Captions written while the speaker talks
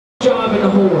job in the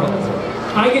whole world.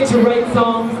 I get to write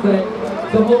songs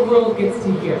that the whole world gets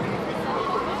to hear.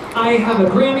 I have a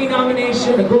Grammy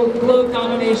nomination, a Gold Globe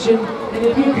nomination, and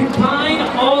if you combine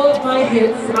all of my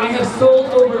hits, I have sold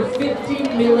over 50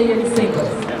 million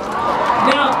singles.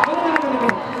 Now,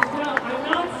 I'm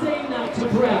not saying that to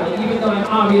brag, even though I'm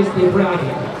obviously bragging.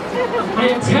 I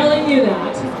am telling you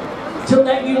that to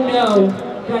let you know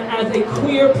that as a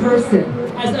queer person,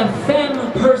 as a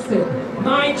femme person,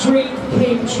 my dream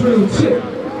came true too.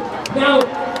 Now,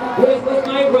 was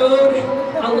my road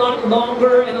a lot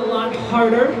longer and a lot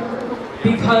harder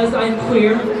because I'm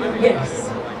queer? Yes,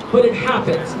 but it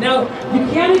happened. Now, you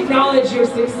can't acknowledge your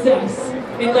success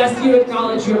unless you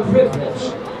acknowledge your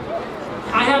privilege.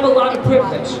 I have a lot of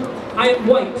privilege. I am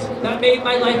white. That made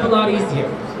my life a lot easier,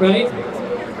 right?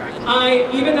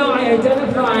 Even though I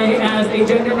identify as a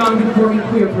gender non-conforming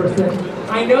queer person,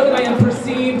 I know that I am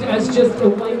perceived as just a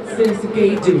white cis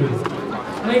gay dude.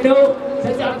 And I know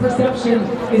that perception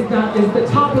is the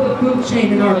top of the food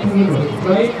chain in our community,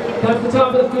 right? That's the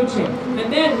top of the food chain.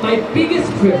 And then my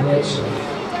biggest privilege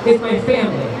is my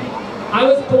family. I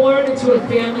was born into a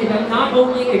family that not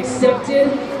only accepted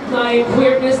my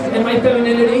queerness and my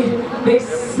femininity, they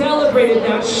celebrated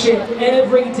that shit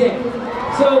every day.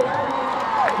 So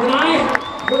when I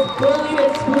was bullied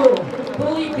at school,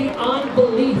 bullied beyond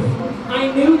belief,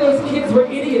 I knew those kids were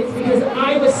idiots because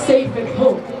I was safe at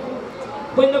home.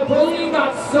 When the bullying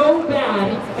got so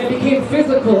bad and became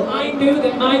physical, I knew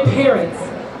that my parents,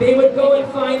 they would go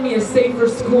and find me a safer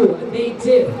school, and they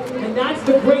did. And that's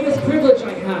the greatest privilege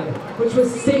I had, which was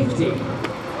safety.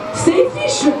 Safety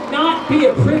should not be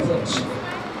a privilege.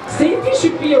 Safety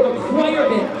should be a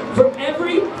requirement for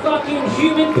every fucking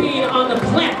human being on the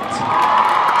planet.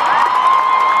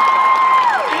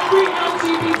 Every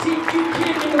LGBTQ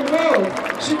kid in the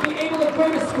world should be able to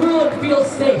go to school and feel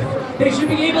safe. They should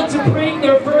be able to bring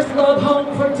their first love home